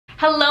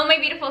Hello my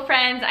beautiful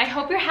friends, I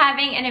hope you're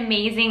having an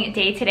amazing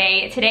day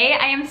today. Today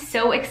I am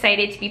so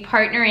excited to be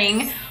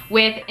partnering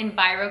with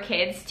Enviro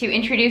Kids to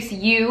introduce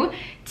you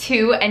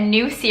to a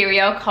new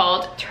cereal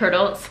called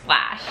Turtle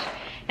Splash.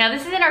 Now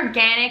this is an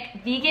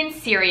organic vegan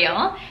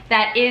cereal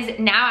that is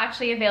now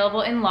actually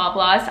available in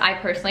Loblaws. I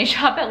personally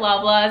shop at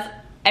Loblaws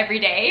every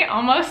day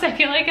almost, I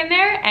feel like, in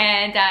there,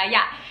 and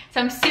yeah. So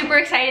I'm super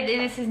excited that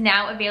this is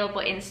now available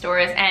in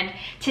stores, and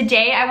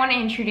today I want to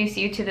introduce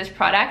you to this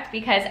product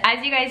because,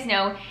 as you guys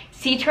know,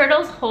 sea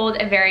turtles hold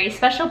a very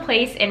special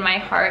place in my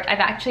heart. I've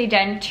actually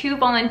done 2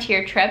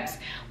 volunteer trips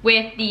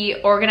with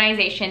the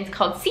organizations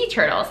called Sea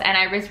Turtles, and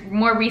I was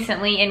more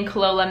recently in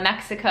Colola,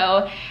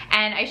 Mexico,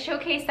 and I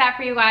showcased that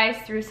for you guys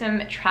through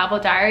some travel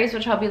diaries,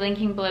 which I'll be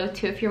linking below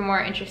too if you're more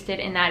interested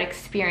in that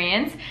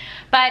experience.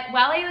 But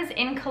while I was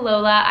in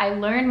Colola, I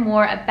learned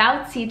more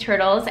about sea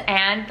turtles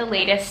and the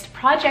latest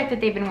project that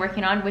they've been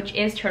working on, which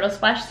is Turtle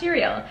Splash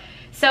cereal.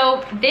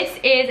 So this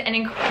is an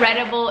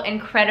incredible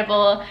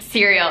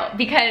cereal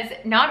because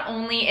not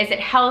only is it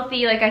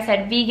healthy, like I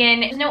said, vegan,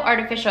 there's no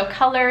artificial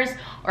colors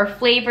or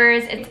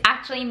flavors. It's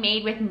actually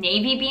made with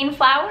navy bean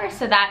flour,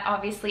 so that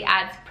obviously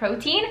adds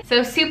protein.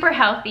 So super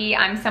healthy.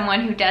 I'm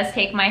someone who does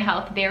take my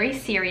health very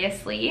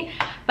seriously.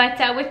 But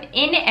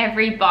within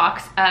every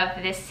box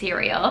of this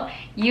cereal,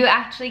 you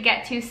actually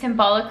get to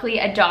symbolically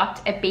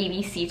adopt a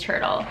baby sea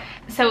turtle.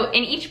 So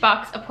in each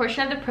box, a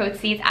portion of the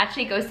proceeds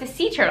actually goes to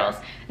Sea Turtles,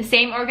 the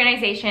same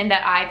organization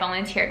that I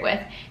volunteered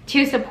with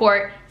to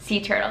support sea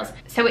turtles.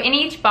 So in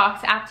each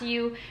box, after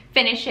you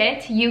finish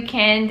it, you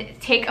can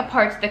take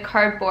apart the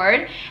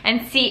cardboard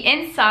and see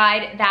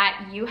inside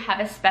that you have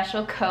a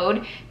special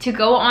code to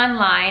go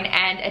online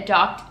and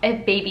adopt a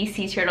baby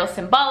sea turtle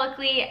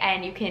symbolically,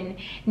 and you can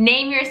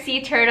name your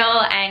sea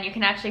turtle and you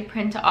can actually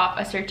print off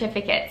a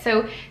certificate.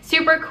 So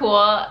super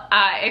cool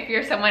if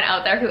you're someone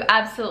out there who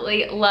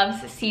absolutely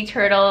loves sea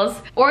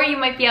turtles, or you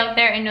might be out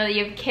there and know that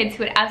you have kids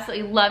who would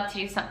absolutely love to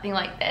do something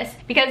like this,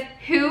 because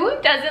who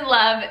doesn't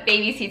love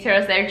baby sea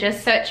turtles? They're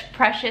just such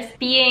precious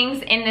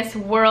beings in this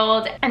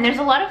world, and there's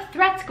a lot of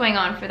threats going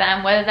on for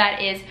them, whether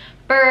that is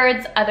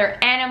birds, other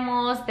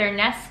animals, their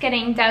nests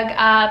getting dug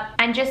up,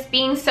 and just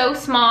being so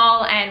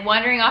small and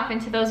wandering off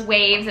into those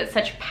waves at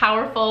such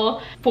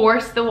powerful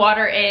force the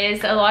water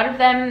is. A lot of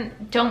them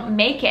don't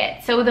make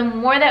it. So the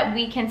more that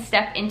we can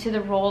step into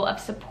the role of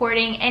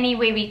supporting any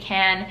way we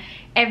can,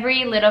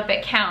 every little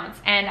bit counts.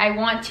 And I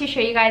want to show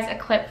you guys a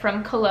clip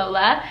from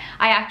Colola.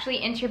 I actually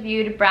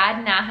interviewed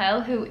Brad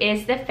Nahel, who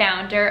is the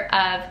founder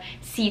of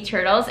Sea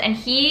Turtles, and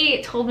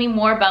he told me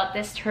more about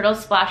this Turtle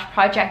Splash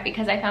project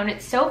because I found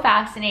it so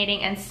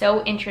fascinating and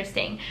so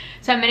interesting.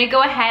 So I'm gonna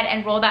go ahead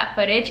and roll that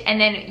footage, and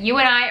then you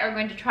and I are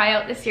going to try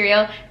out the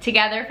cereal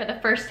together for the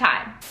first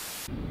time.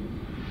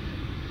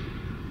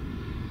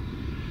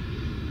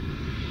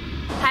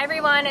 Hi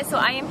everyone, so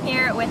I am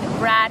here with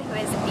Brad, who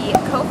is the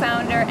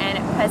co-founder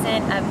and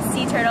president of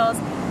Sea Turtles.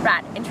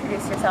 Brad,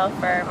 introduce yourself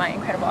for my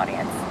incredible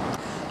audience.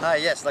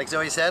 Yes, like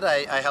Zoe said,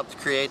 I helped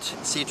create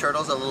Sea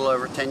Turtles a little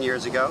over 10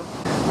 years ago.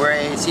 We're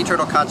a sea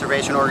turtle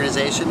conservation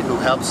organization who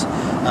helps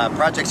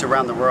projects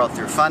around the world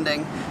through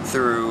funding,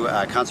 through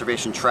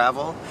conservation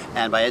travel,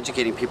 and by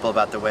educating people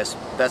about the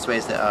best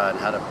ways on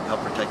how to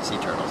help protect sea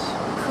turtles.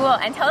 Cool,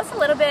 and tell us a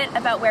little bit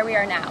about where we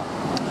are now.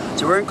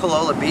 So we're in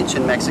Colola Beach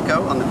in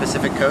Mexico on the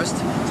Pacific coast.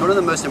 It's one of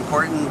the most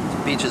important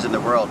beaches in the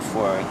world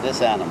for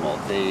this animal,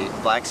 the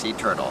black sea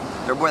turtle.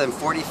 There are more than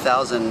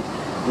 40,000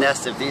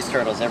 nests of these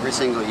turtles every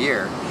single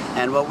year.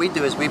 And what we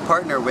do is we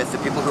partner with the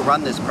people who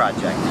run this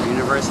project, the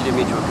University of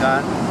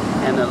Michoacan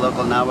and the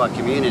local Nahua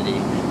community,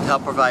 to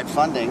help provide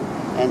funding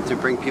and to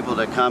bring people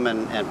to come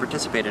and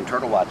participate in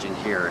turtle watching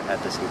here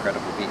at this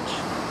incredible beach.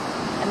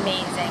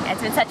 Amazing.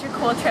 It's been such a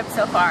cool trip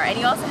so far. And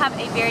you also have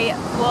a very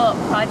cool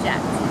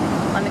project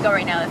on the go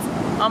right now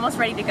that's almost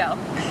ready to go.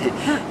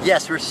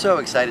 Yes, we're so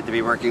excited to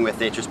be working with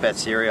Nature's Pet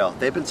Cereal.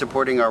 They've been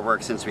supporting our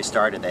work since we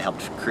started. They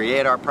helped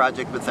create our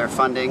project with their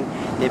funding.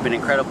 They've been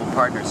incredible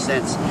partners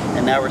since,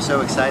 and now we're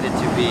so excited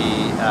to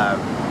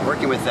be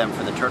working with them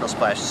for the Turtle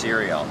Splash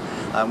cereal.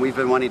 We've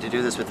been wanting to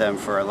do this with them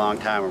for a long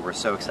time, and we're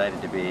so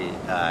excited to be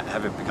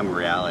have it become a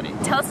reality.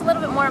 Tell us a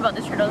little bit more about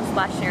the Turtle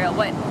Splash cereal.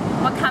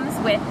 What comes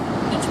with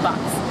each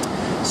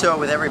box? So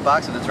with every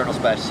box of the Turtle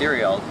Splash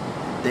cereal,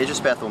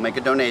 Nature's Pet will make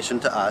a donation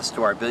to us,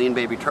 to our Billion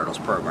Baby Turtles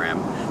program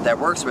that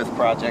works with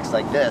projects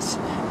like this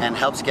and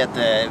helps get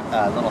the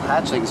little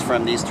hatchlings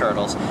from these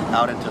turtles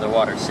out into the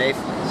water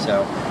safely.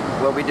 So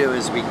what we do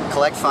is we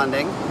collect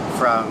funding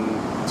from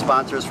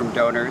sponsors, from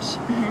donors,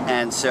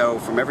 and so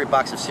from every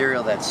box of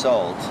cereal that's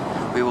sold,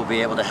 we will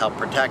be able to help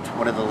protect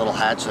one of the little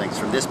hatchlings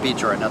from this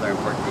beach or another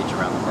important beach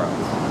around the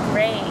world.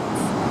 Great.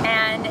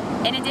 And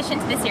in addition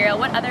to the cereal,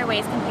 what other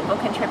ways can people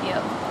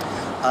contribute?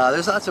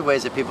 There's lots of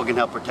ways that people can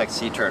help protect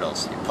sea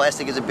turtles.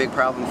 Plastic is a big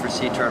problem for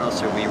sea turtles,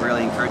 so we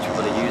really encourage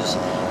people to use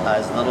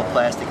as little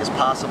plastic as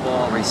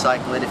possible.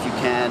 Recycle it if you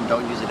can.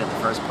 Don't use it in the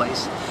first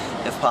place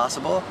if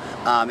possible.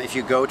 If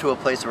you go to a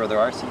place where there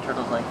are sea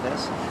turtles like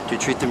this, to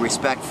treat them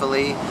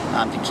respectfully,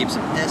 to keep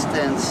some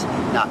distance,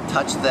 not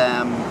touch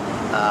them.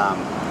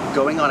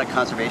 going on a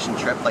conservation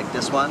trip like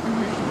this one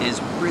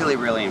is really,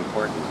 really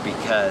important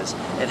because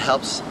it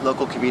helps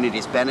local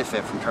communities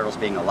benefit from turtles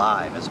being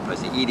alive as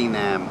opposed to eating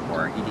them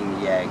or eating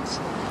the eggs.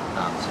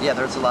 So yeah,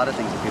 there's a lot of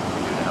things that people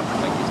can do to help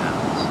protect these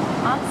animals.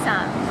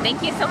 Awesome.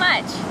 Thank you so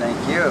much.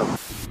 Thank you.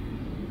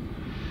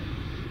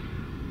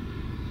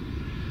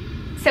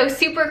 So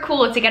super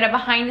cool to get a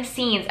behind the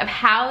scenes of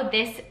how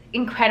this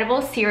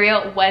incredible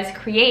cereal was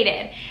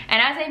created. And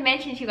as I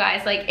mentioned to you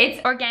guys, like, it's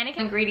organic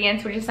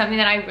ingredients, which is something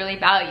that I really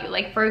value.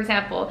 Like, for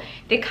example,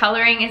 the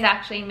coloring is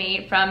actually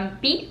made from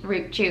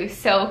beetroot juice.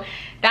 So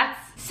that's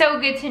so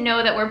good to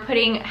know that we're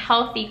putting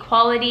healthy,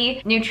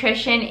 quality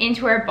nutrition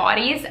into our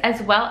bodies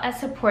as well as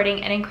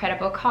supporting an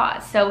incredible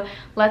cause. So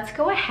let's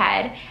go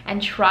ahead and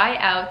try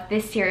out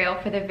this cereal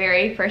for the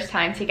very first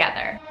time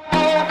together.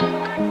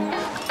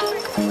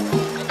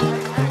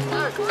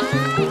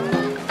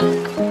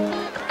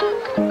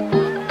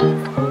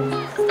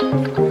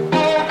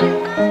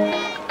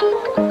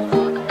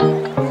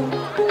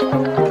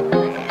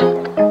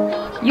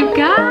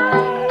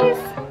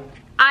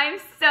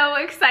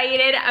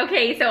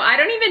 Okay, so I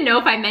don't even know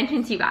if I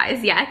mentioned to you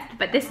guys yet,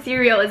 but this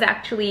cereal is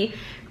actually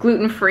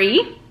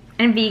gluten-free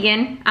and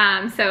vegan,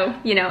 so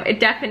you know, it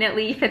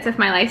definitely fits with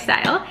my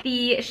lifestyle.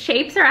 The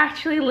shapes are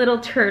actually little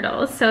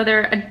turtles, so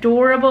they're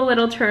adorable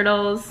little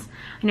turtles.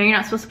 I know you're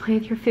not supposed to play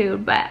with your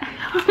food, but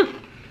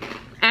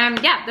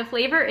yeah, the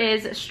flavor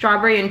is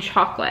strawberry and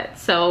chocolate.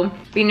 So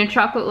being a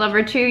chocolate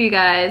lover too, you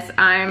guys,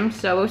 I'm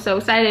so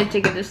excited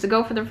to give this a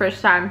go for the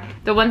first time.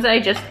 The ones that I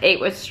just ate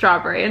was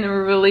strawberry and they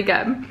were really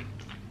good.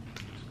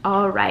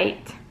 All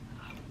right.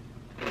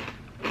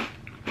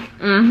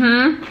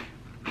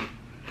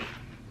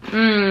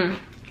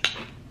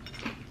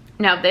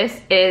 Now this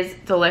is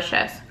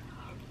delicious.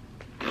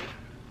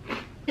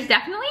 There's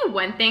definitely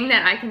one thing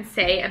that I can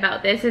say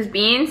about this is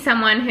being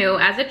someone who,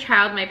 as a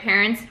child, my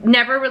parents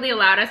never really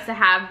allowed us to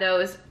have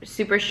those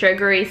super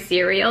sugary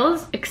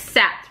cereals,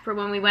 except for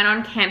when we went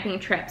on camping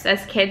trips.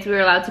 As kids, we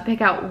were allowed to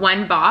pick out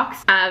one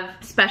box of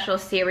special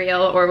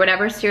cereal or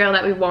whatever cereal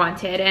that we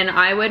wanted, and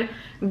I would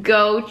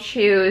go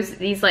choose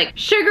these like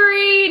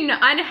sugary,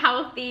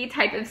 unhealthy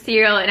type of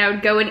cereal, and I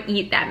would go and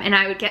eat them, and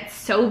I would get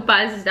so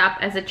buzzed up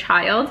as a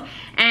child.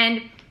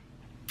 And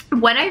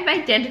what I've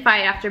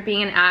identified after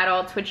being an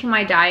adult, switching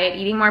my diet,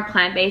 eating more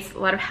plant-based, a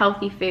lot of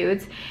healthy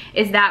foods,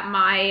 is that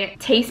my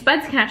taste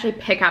buds can actually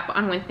pick up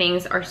on when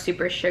things are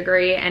super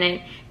sugary, and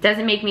it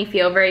doesn't make me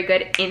feel very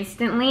good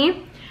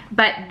instantly.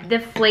 But the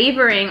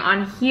flavoring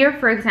on here,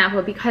 for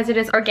example, because it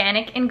is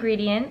organic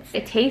ingredients,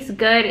 it tastes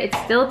good. It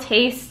still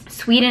tastes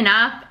sweet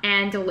enough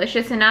and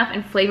delicious enough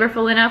and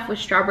flavorful enough with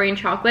strawberry and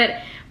chocolate,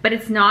 but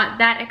it's not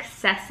that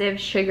excessive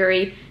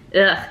sugary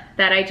that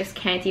I just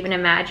can't even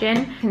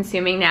imagine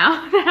consuming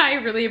now that I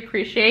really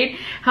appreciate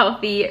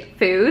healthy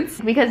foods,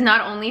 because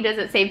not only does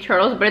it save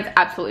turtles, but it's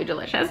absolutely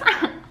delicious.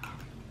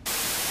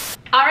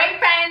 All right,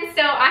 friends,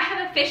 so I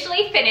have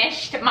officially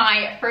finished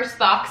my first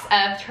box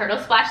of Turtle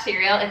Splash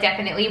cereal. It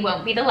definitely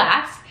won't be the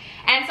last.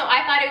 And so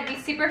I thought it would be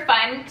super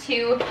fun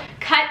to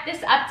cut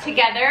this up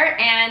together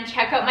and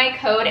check out my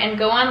code and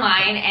go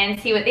online and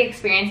see what the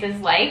experience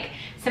is like,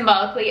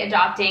 symbolically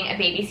adopting a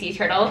baby sea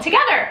turtle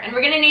together. And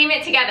we're gonna name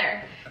it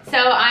together. So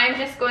I'm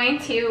just going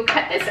to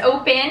cut this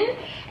open,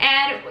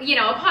 and you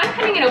know, upon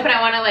cutting it open,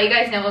 I want to let you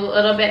guys know a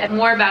little bit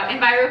more about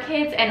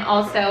EnviroKids and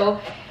also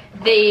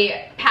the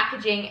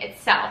packaging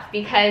itself,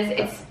 because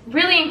it's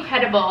really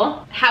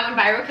incredible how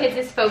EnviroKids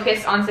is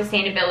focused on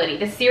sustainability.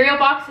 The cereal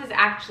box is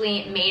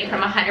actually made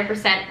from 100%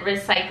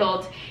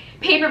 recycled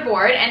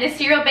paperboard, and the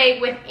cereal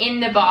bag within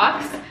the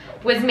box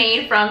was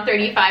made from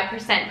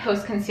 35%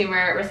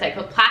 post-consumer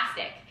recycled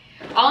plastic.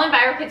 All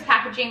EnviroKids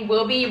packaging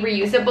will be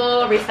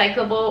reusable,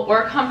 recyclable,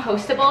 or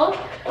compostable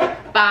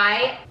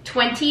by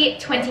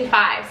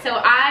 2025.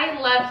 So I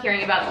love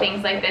hearing about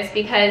things like this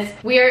because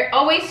we are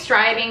always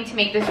striving to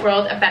make this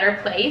world a better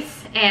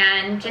place,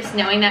 and just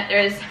knowing that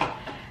there's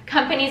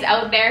companies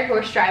out there who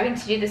are striving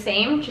to do the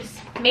same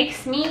just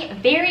makes me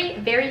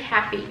very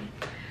happy.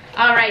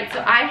 All right,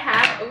 so I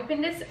have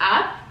opened this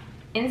up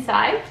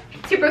inside.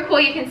 Super cool.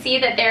 You can see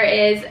that there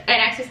is an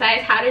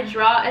exercise, how to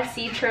draw a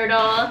sea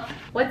turtle.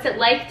 What's it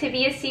like to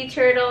be a sea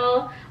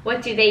turtle?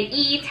 What do they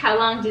eat? How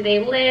long do they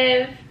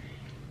live?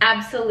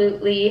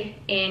 Absolutely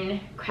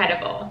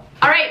incredible.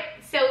 All right,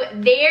 so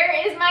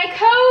there is my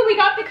code. We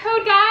got the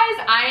code,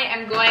 guys. I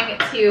am going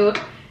to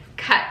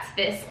cut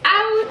this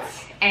out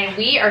and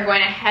we are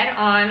going to head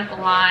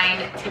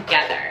online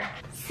together.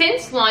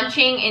 Since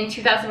launching in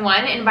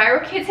 2001,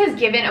 EnviroKids has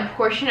given a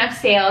portion of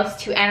sales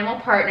to animal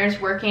partners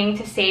working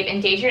to save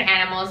endangered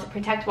animals,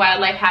 protect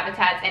wildlife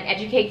habitats, and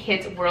educate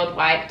kids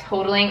worldwide,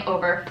 totaling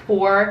over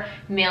 4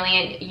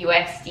 million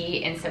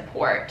USD in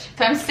support.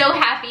 So I'm so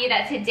happy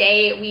that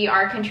today we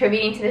are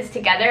contributing to this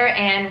together,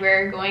 and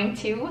we're going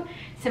to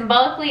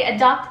symbolically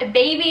adopt a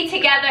baby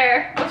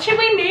together. What should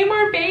we name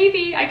our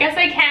baby? I guess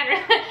I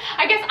can't.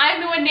 I guess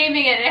I'm the one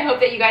naming it, and I hope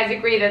that you guys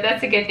agree that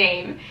that's a good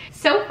name.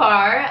 So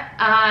far,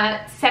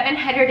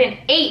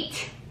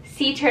 708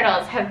 sea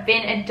turtles have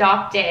been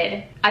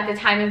adopted at the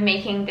time of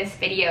making this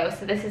video.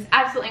 So this is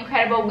absolutely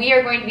incredible. We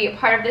are going to be a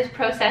part of this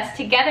process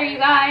together, you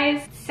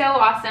guys. So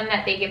awesome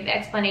that they give the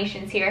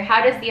explanations here.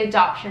 How does the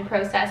adoption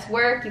process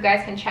work? You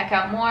guys can check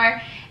out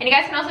more. And you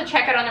guys can also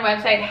check out on their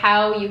website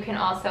how you can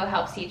also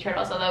help sea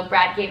turtles, although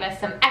Brad gave us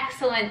some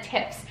excellent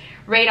tips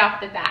right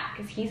off the bat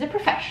because he's a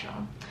professional.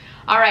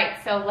 All right,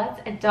 so let's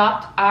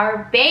adopt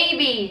our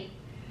baby.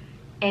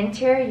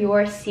 Enter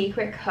your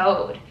secret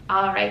code.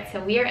 All right,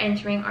 so we are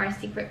entering our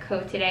secret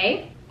code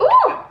today.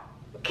 Ooh,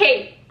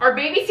 okay, our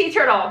baby sea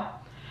turtle.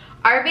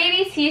 Our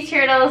baby sea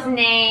turtle's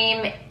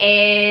name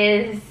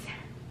is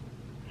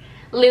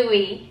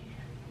Louie.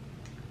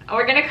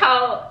 We're gonna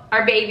call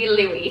our baby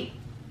Louie.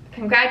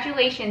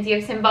 Congratulations, you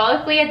have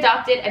symbolically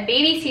adopted a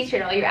baby sea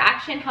turtle. Your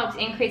action helps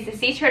increase the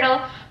sea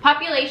turtle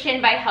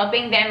population by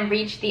helping them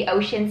reach the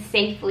ocean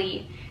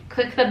safely.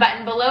 Click the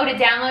button below to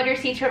download your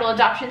sea turtle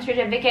adoption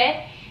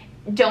certificate.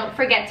 Don't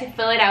forget to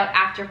fill it out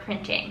after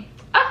printing.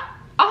 Oh,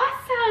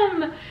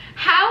 awesome!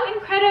 How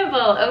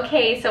incredible.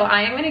 Okay, so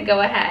I am gonna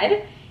go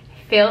ahead,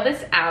 fill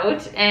this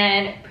out,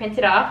 and print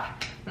it off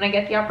when I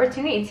get the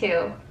opportunity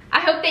to. I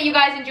hope that you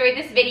guys enjoyed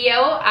this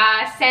video.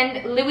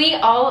 Send Louie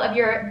all of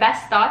your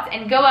best thoughts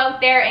and go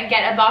out there and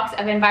get a box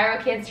of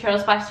EnviroKids Turtle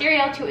Splash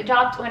cereal to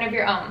adopt one of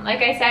your own.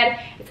 Like I said,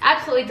 it's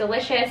absolutely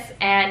delicious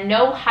and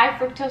no high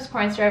fructose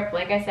corn syrup.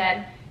 Like I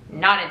said,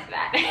 not into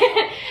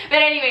that.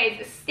 But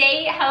anyways,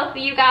 stay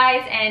healthy, you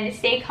guys, and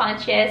stay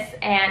conscious,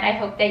 and I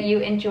hope that you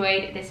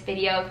enjoyed this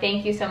video.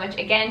 Thank you so much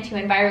again to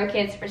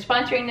EnviroKids for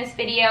sponsoring this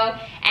video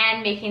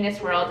and making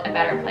this world a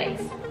better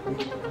place.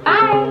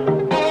 Bye!